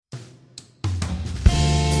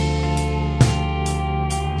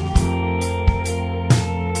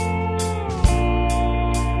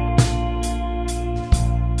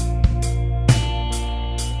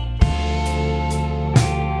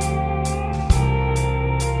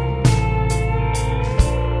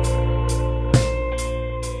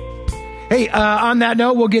Hey, on that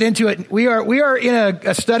note, we'll get into it. We are in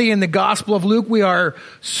a study in the Gospel of Luke. We are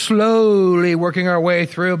slowly working our way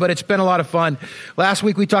through, but it's been a lot of fun. Last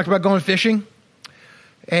week we talked about going fishing,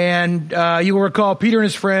 and you will recall Peter and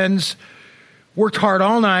his friends worked hard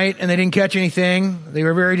all night, and they didn't catch anything. They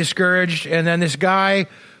were very discouraged, and then this guy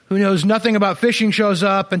who knows nothing about fishing shows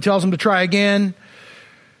up and tells them to try again.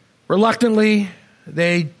 Reluctantly,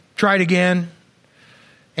 they tried again,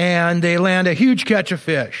 and they land a huge catch of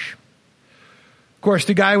fish. Of course,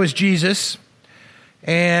 the guy was Jesus,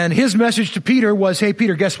 and his message to Peter was, hey,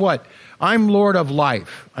 Peter, guess what? I'm Lord of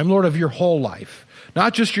life. I'm Lord of your whole life,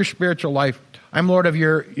 not just your spiritual life. I'm Lord of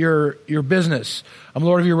your business. I'm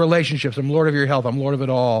Lord of your relationships. I'm Lord of your health. I'm Lord of it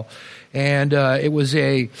all. And it was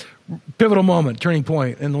a pivotal moment, turning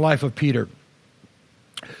point in the life of Peter.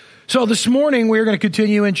 So this morning, we're going to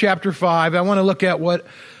continue in chapter 5. I want to look at what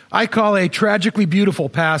I call a tragically beautiful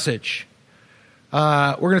passage.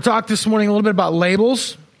 We're going to talk this morning a little bit about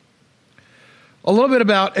labels, a little bit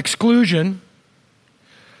about exclusion,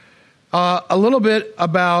 a little bit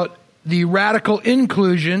about the radical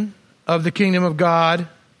inclusion of the kingdom of God,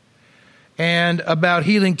 and about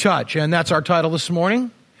healing touch. And that's our title this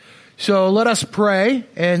morning. So let us pray,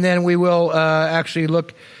 and then we will actually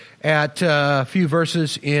look at a few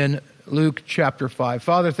verses in Luke chapter 5.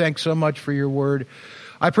 Father, thanks so much for your word.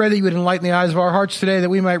 I pray that you would enlighten the eyes of our hearts today, that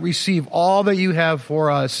we might receive all that you have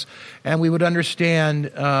for us, and we would understand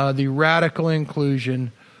the radical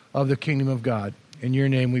inclusion of the kingdom of God. In your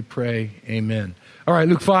name we pray, amen. All right,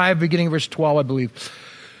 Luke 5, beginning verse 12, I believe.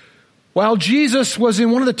 While Jesus was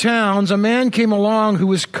in one of the towns, a man came along who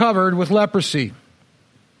was covered with leprosy.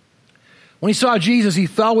 When he saw Jesus, he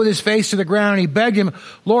fell with his face to the ground, and he begged him,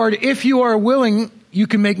 Lord, if you are willing, you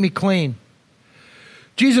can make me clean.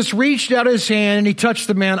 Jesus reached out his hand and he touched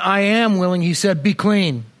the man. I am willing, he said, be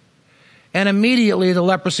clean. And immediately the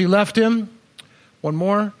leprosy left him. One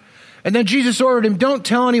more. And then Jesus ordered him, don't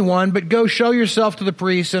tell anyone, but go show yourself to the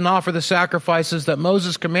priests and offer the sacrifices that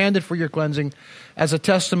Moses commanded for your cleansing as a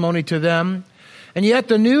testimony to them. And yet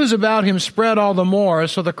the news about him spread all the more,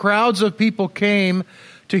 so the crowds of people came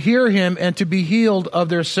to hear him and to be healed of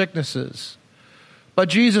their sicknesses. But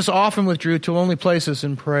Jesus often withdrew to lonely places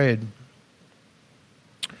and prayed.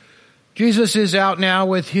 Jesus is out now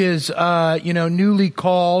with his, newly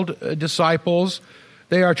called disciples.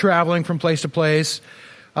 They are traveling from place to place.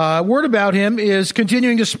 Word about him is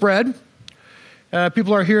continuing to spread.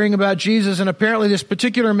 People are hearing about Jesus, and apparently this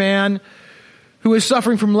particular man who is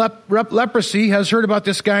suffering from leprosy has heard about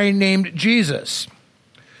this guy named Jesus.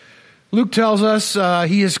 Luke tells us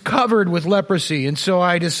he is covered with leprosy, and so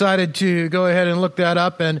I decided to go ahead and look that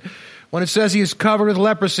up. And when it says he is covered with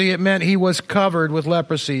leprosy, it meant he was covered with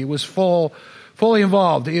leprosy. It was fully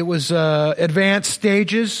involved. It was advanced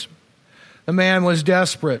stages. The man was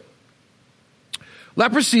desperate.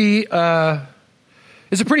 Leprosy is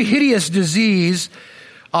a pretty hideous disease.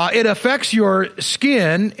 It affects your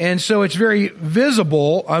skin, and so it's very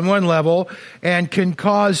visible on one level and can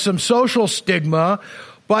cause some social stigma.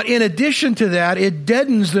 But in addition to that, it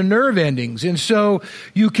deadens the nerve endings, and so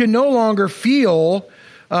you can no longer feel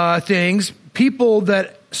things. People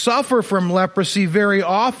that suffer from leprosy very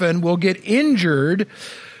often will get injured,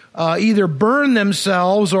 either burn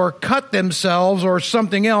themselves or cut themselves or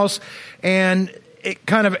something else, and it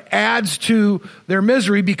kind of adds to their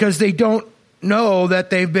misery because they don't know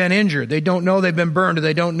that they've been injured. They don't know they've been burned, or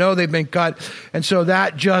they don't know they've been cut, and so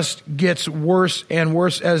that just gets worse and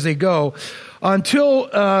worse as they go. Until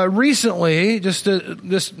recently, just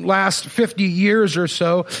this last 50 years or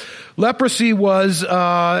so, leprosy was,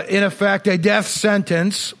 in effect, a death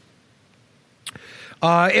sentence.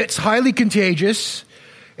 It's highly contagious,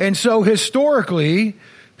 and so historically,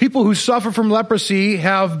 people who suffer from leprosy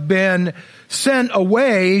have been sent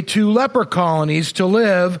away to leper colonies to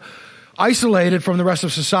live isolated from the rest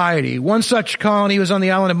of society. One such colony was on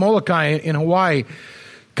the island of Molokai in Hawaii,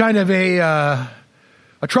 kind of a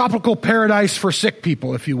tropical paradise for sick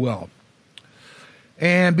people, if you will.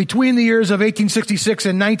 And between the years of 1866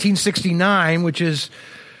 and 1969, which is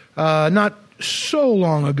not so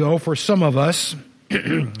long ago for some of us,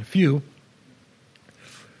 a few,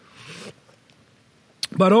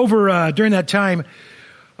 but over during that time,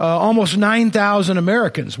 almost 9,000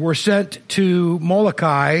 Americans were sent to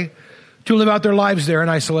Molokai to live out their lives there in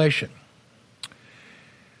isolation.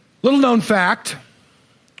 Little known fact,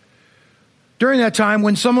 during that time,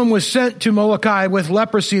 when someone was sent to Molokai with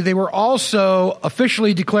leprosy, they were also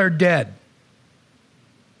officially declared dead.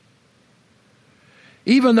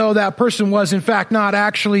 Even though that person was, in fact, not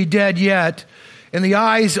actually dead yet, in the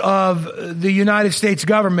eyes of the United States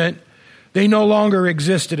government, they no longer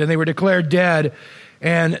existed, and they were declared dead.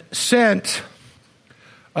 and sent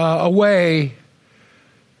away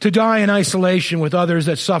to die in isolation with others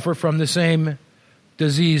that suffer from the same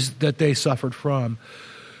disease that they suffered from.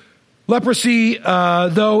 Leprosy,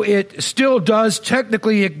 though it still does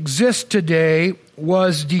technically exist today,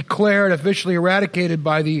 was declared officially eradicated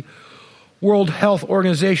by the World Health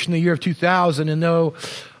Organization in the year of 2000. And though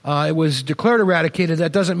it was declared eradicated,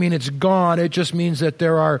 that doesn't mean it's gone. It just means that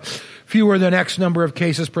there are fewer than X number of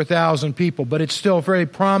cases per 1,000 people. But it's still very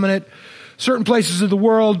prominent. Certain places of the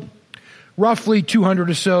world, roughly 200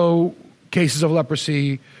 or so cases of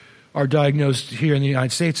leprosy are diagnosed here in the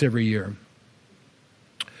United States every year.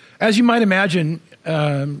 As you might imagine,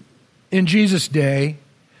 in Jesus' day,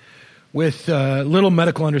 with little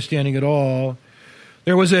medical understanding at all,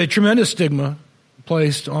 there was a tremendous stigma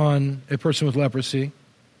placed on a person with leprosy.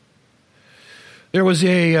 There was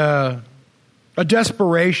a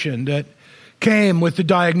desperation that came with the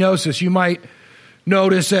diagnosis. You might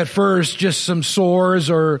notice at first just some sores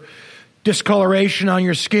or discoloration on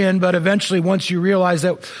your skin, but eventually once you realize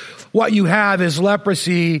that what you have is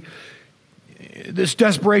leprosy, this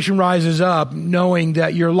desperation rises up, knowing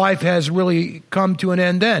that your life has really come to an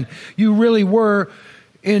end then. You really were,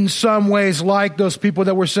 in some ways, like those people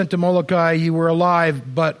that were sent to Molokai. You were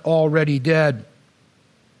alive, but already dead.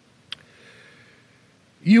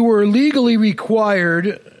 You were legally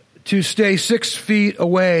required to stay 6 feet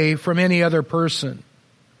away from any other person.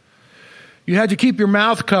 You had to keep your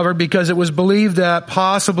mouth covered because it was believed that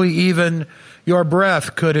possibly even your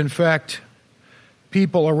breath could infect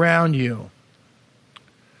people around you.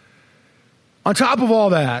 On top of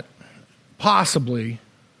all that, possibly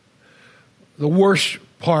the worst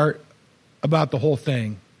part about the whole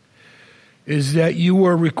thing is that you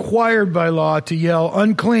were required by law to yell,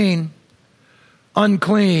 "Unclean,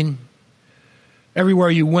 unclean,"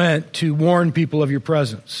 everywhere you went to warn people of your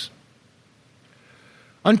presence.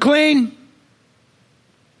 Unclean.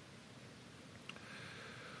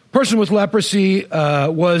 Person with leprosy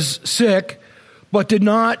was sick, but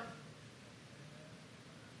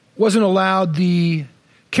wasn't allowed the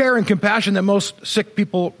care and compassion that most sick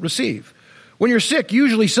people receive. When you're sick,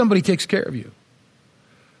 usually somebody takes care of you.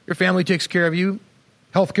 Your family takes care of you.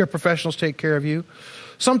 Healthcare professionals take care of you.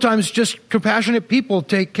 Sometimes just compassionate people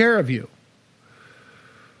take care of you.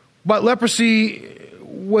 But leprosy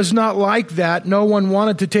was not like that. No one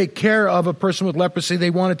wanted to take care of a person with leprosy.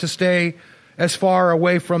 They wanted to stay as far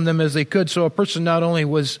away from them as they could. So a person not only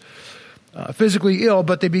was physically ill,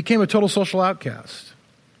 but they became a total social outcast.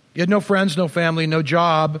 You had no friends, no family, no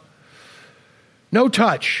job, no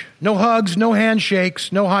touch, no hugs, no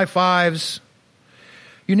handshakes, no high fives.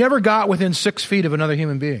 You never got within 6 feet of another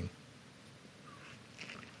human being.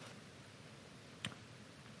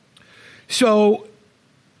 So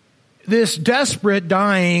this desperate,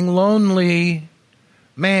 dying, lonely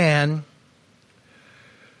man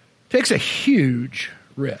takes a huge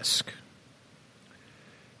risk.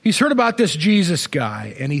 He's heard about this Jesus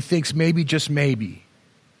guy, and he thinks maybe, just maybe,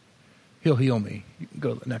 he'll heal me. You can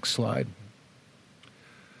go to the next slide.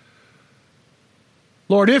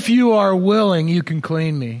 Lord, if you are willing, you can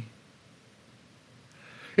clean me.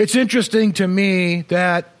 It's interesting to me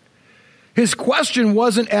that his question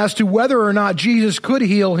wasn't as to whether or not Jesus could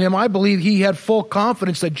heal him. I believe he had full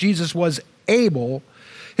confidence that Jesus was able.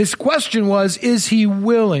 His question was, is he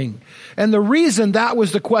willing? And the reason that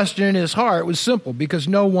was the question in his heart was simple, because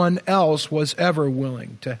no one else was ever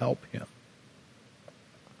willing to help him.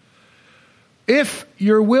 If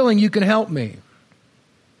you're willing, you can help me.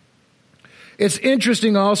 It's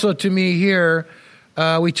interesting also to me here,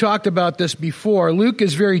 we talked about this before. Luke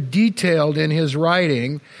is very detailed in his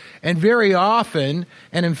writing, and very often,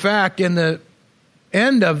 and in fact, in the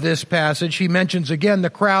end of this passage, he mentions again the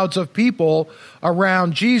crowds of people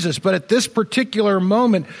around Jesus. But at this particular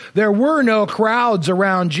moment, there were no crowds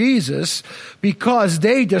around Jesus because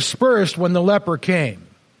they dispersed when the leper came.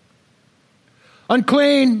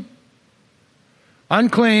 Unclean,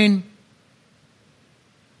 unclean.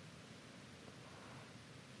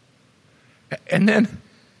 And then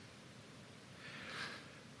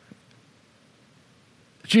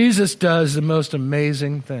Jesus does the most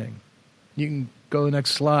amazing thing. You can go to the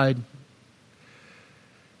next slide.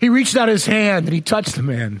 He reached out his hand and he touched the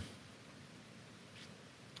man.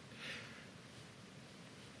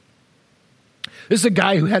 This is a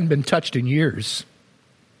guy who hadn't been touched in years.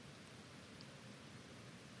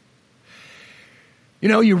 You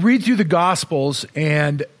know, you read through the Gospels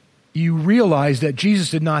and you realize that Jesus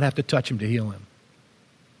did not have to touch him to heal him.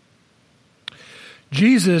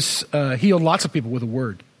 Jesus healed lots of people with a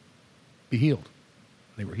word. Be healed.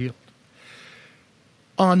 They were healed.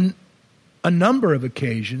 On a number of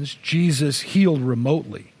occasions, Jesus healed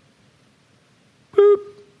remotely. Boop.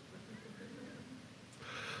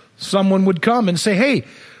 Someone would come and say, hey,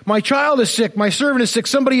 my child is sick, my servant is sick,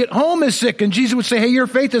 somebody at home is sick, and Jesus would say, hey, your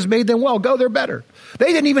faith has made them well, go, they're better. They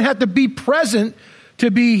didn't even have to be present to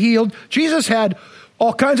be healed. Jesus had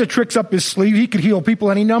all kinds of tricks up his sleeve. He could heal people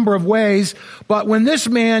any number of ways, but when this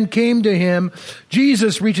man came to him,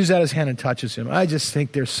 Jesus reaches out his hand and touches him. I just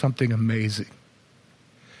think there's something amazing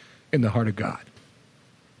in the heart of God.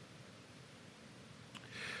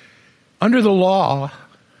 Under the law,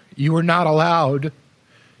 you were not allowed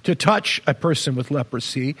to touch a person with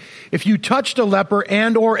leprosy. If you touched a leper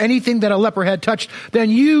and or anything that a leper had touched, then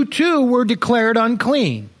you too were declared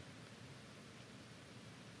unclean.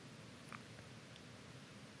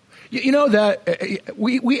 You know that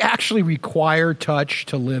we actually require touch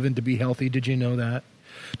to live and to be healthy. Did you know that?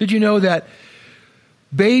 Did you know that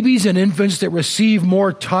babies and infants that receive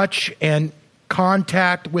more touch and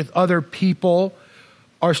contact with other people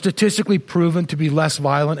are statistically proven to be less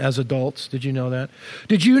violent as adults? Did you know that?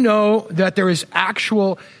 Did you know that there is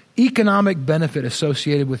actual economic benefit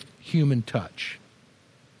associated with human touch?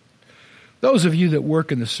 Those of you that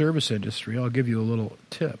work in the service industry, I'll give you a little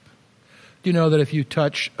tip. Do you know that if you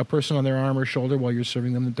touch a person on their arm or shoulder while you're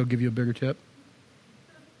serving them, that they'll give you a bigger tip?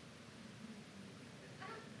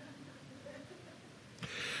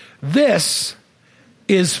 This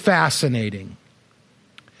is fascinating.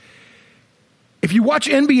 If you watch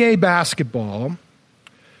NBA basketball,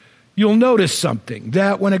 you'll notice something,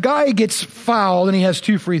 that when a guy gets fouled and he has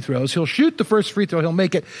 2 free throws, he'll shoot the first free throw, he'll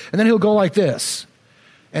make it, and then he'll go like this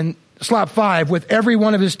and slap 5 with every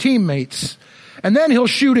one of his teammates. And then he'll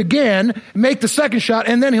shoot again, make the second shot,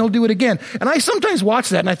 and then he'll do it again. And I sometimes watch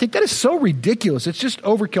that, and I think that is so ridiculous. It's just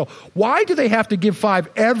overkill. Why do they have to give 5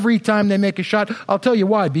 every time they make a shot? I'll tell you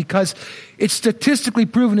why. Because it's statistically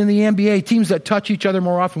proven in the NBA, teams that touch each other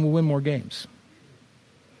more often will win more games.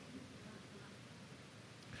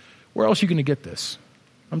 Where else are you going to get this?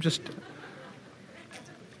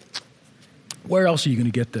 Where else are you going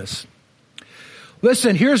to get this?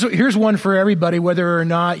 Listen, here's one for everybody, whether or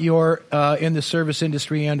not you're in the service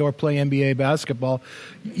industry and or play NBA basketball.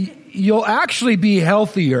 You'll actually be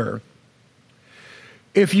healthier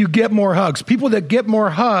if you get more hugs. People that get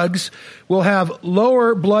more hugs will have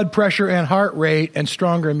lower blood pressure and heart rate and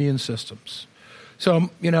stronger immune systems.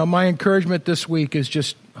 So, my encouragement this week is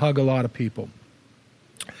just hug a lot of people.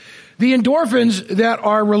 The endorphins that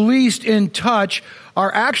are released in touch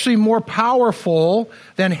are actually more powerful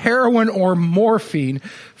than heroin or morphine.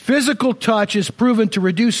 Physical touch is proven to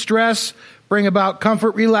reduce stress, bring about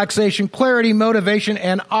comfort, relaxation, clarity, motivation,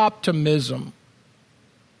 and optimism.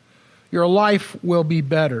 Your life will be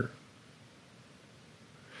better.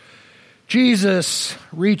 Jesus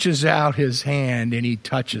reaches out his hand and he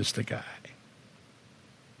touches the guy.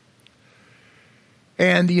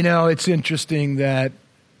 And, it's interesting that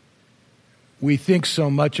we think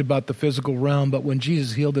so much about the physical realm, but when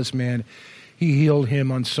Jesus healed this man, he healed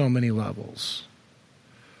him on so many levels.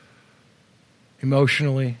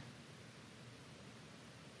 Emotionally,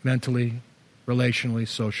 mentally, relationally,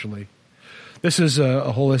 socially. This is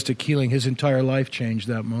a holistic healing. His entire life changed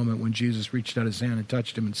that moment when Jesus reached out his hand and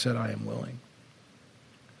touched him and said, I am willing.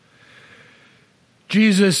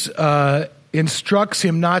 Jesus instructs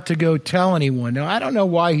him not to go tell anyone. Now, I don't know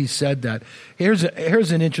why he said that. Here's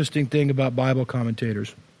an interesting thing about Bible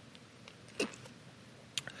commentators.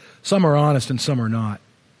 Some are honest and some are not.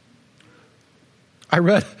 I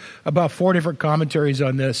read about 4 different commentaries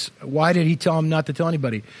on this. Why did he tell him not to tell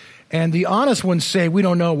anybody? And the honest ones say, we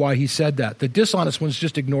don't know why he said that. The dishonest ones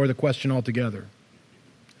just ignore the question altogether.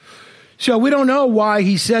 So we don't know why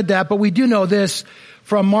he said that, but we do know this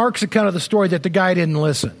from Mark's account of the story, that the guy didn't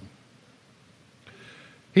listen.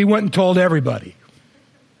 He went and told everybody.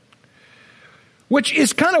 Which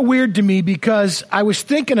is kind of weird to me, because I was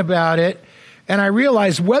thinking about it and I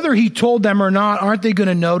realized whether he told them or not, aren't they going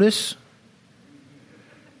to notice?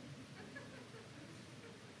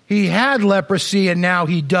 He had leprosy and now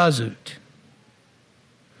he doesn't.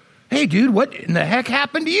 Hey dude, what in the heck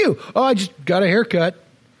happened to you? Oh, I just got a haircut.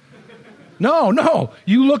 No,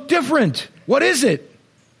 you look different. What is it?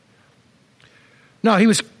 No, he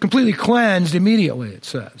was completely cleansed immediately, it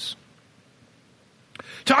says.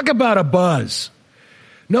 Talk about a buzz.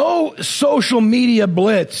 No social media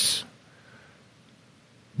blitz.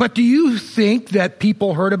 But do you think that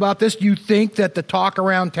people heard about this? Do you think that the talk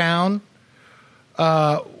around town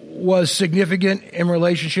was significant in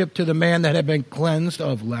relationship to the man that had been cleansed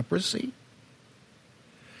of leprosy?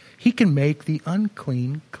 He can make the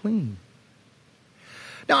unclean clean.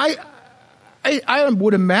 Now, I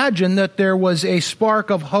would imagine that there was a spark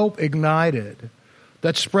of hope ignited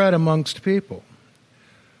that spread amongst people.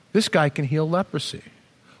 This guy can heal leprosy.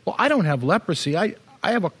 Well, I don't have leprosy. I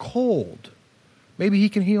have a cold. Maybe he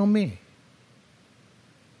can heal me.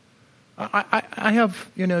 I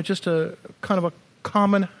have, just a kind of a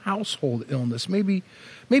common household illness. Maybe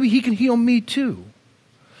he can heal me too.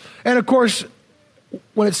 And of course,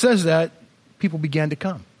 when it says that, people began to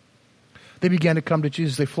come. They began to come to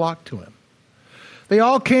Jesus. They flocked to him. They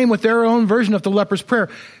all came with their own version of the leper's prayer.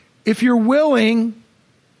 If you're willing,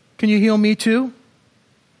 can you heal me too?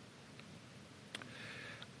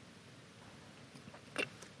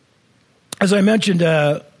 As I mentioned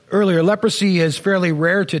earlier, leprosy is fairly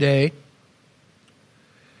rare today.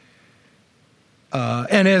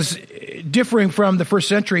 And as differing from the first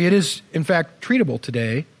century, it is, in fact, treatable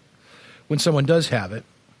today when someone does have it.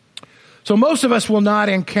 So most of us will not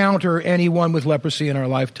encounter anyone with leprosy in our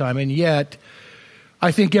lifetime, and yet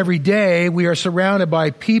I think every day we are surrounded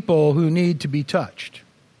by people who need to be touched.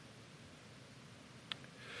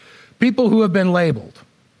 People who have been labeled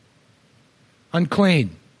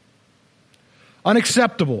unclean,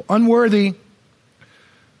 unacceptable, unworthy,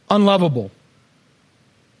 unlovable.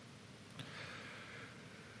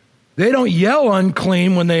 They don't yell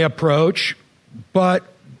unclean when they approach, but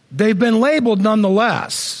they've been labeled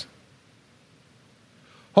nonetheless.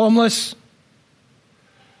 Homeless,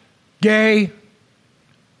 gay,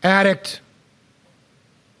 addict,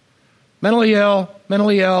 mentally ill.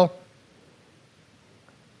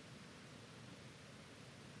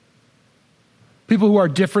 People who are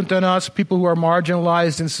different than us, people who are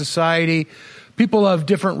marginalized in society, people of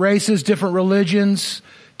different races, different religions,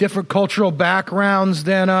 different cultural backgrounds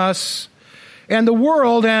than us. And the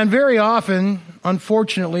world, and very often,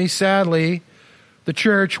 unfortunately, sadly, the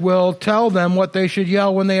church will tell them what they should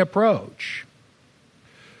yell when they approach.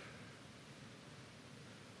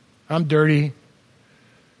 I'm dirty,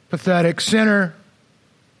 pathetic, sinner,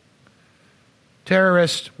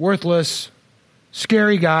 terrorist, worthless,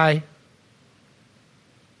 scary guy.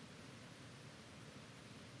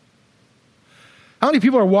 How many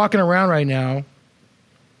people are walking around right now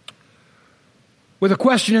with a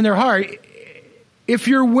question in their heart? If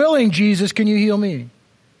you're willing, Jesus, can you heal me?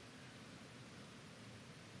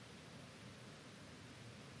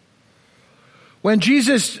 When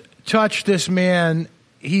Jesus touched this man,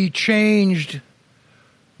 he changed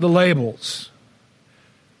the labels.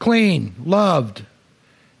 Clean, loved,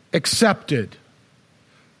 accepted,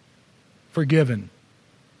 forgiven,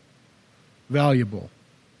 valuable.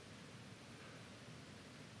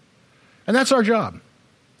 And that's our job.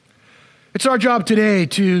 It's our job today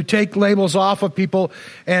to take labels off of people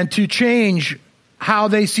and to change how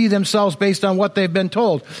they see themselves based on what they've been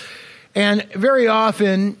told. And very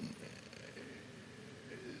often,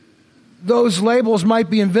 those labels might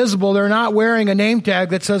be invisible. They're not wearing a name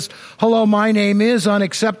tag that says, hello, my name is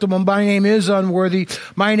unacceptable, my name is unworthy,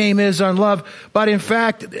 my name is unloved. But in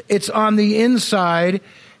fact, it's on the inside,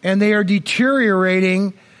 and they are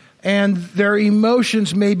deteriorating, and their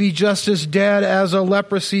emotions may be just as dead as a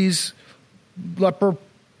leper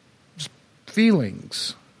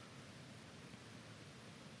feelings.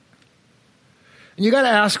 And you got to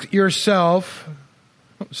ask yourself,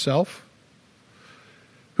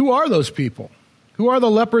 who are those people? Who are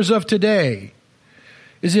the lepers of today?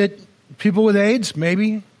 Is it people with AIDS?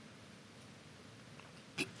 Maybe.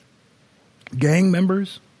 Gang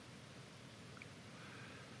members?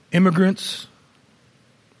 Immigrants?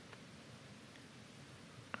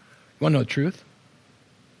 You want to know the truth?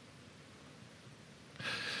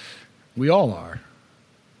 We all are.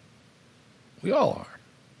 We all are.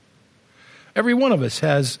 Every one of us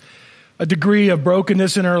has a degree of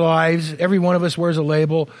brokenness in our lives. Every one of us wears a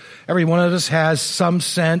label. Every one of us has some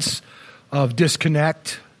sense of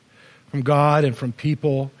disconnect from God and from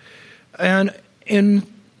people. And in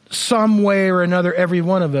some way or another, every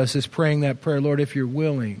one of us is praying that prayer, Lord, if you're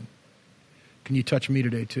willing, can you touch me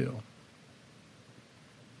today too?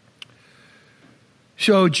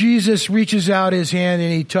 So Jesus reaches out his hand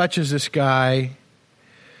and he touches this guy.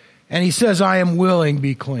 And he says, I am willing,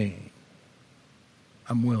 be clean.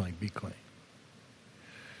 I'm willing, be clean.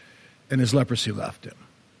 And his leprosy left him.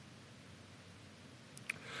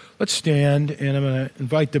 Let's stand, and I'm going to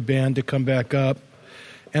invite the band to come back up.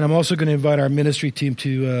 And I'm also going to invite our ministry team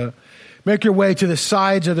to make your way to the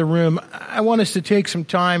sides of the room. I want us to take some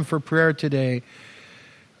time for prayer today.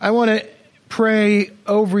 I want to pray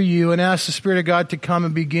over you and ask the Spirit of God to come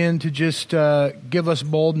and begin to just give us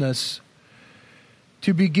boldness,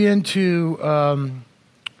 to begin to...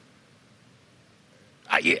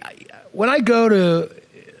 when I go to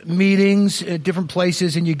meetings at different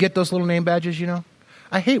places and you get those little name badges,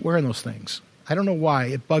 I hate wearing those things. I don't know why.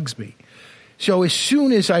 It bugs me. So as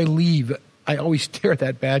soon as I leave, I always tear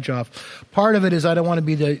that badge off. Part of it is I don't want to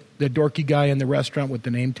be the dorky guy in the restaurant with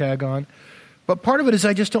the name tag on. But part of it is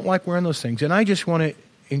I just don't like wearing those things. And I just want to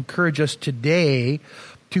encourage us today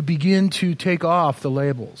to begin to take off the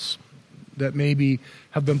labels that maybe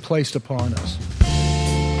have been placed upon us.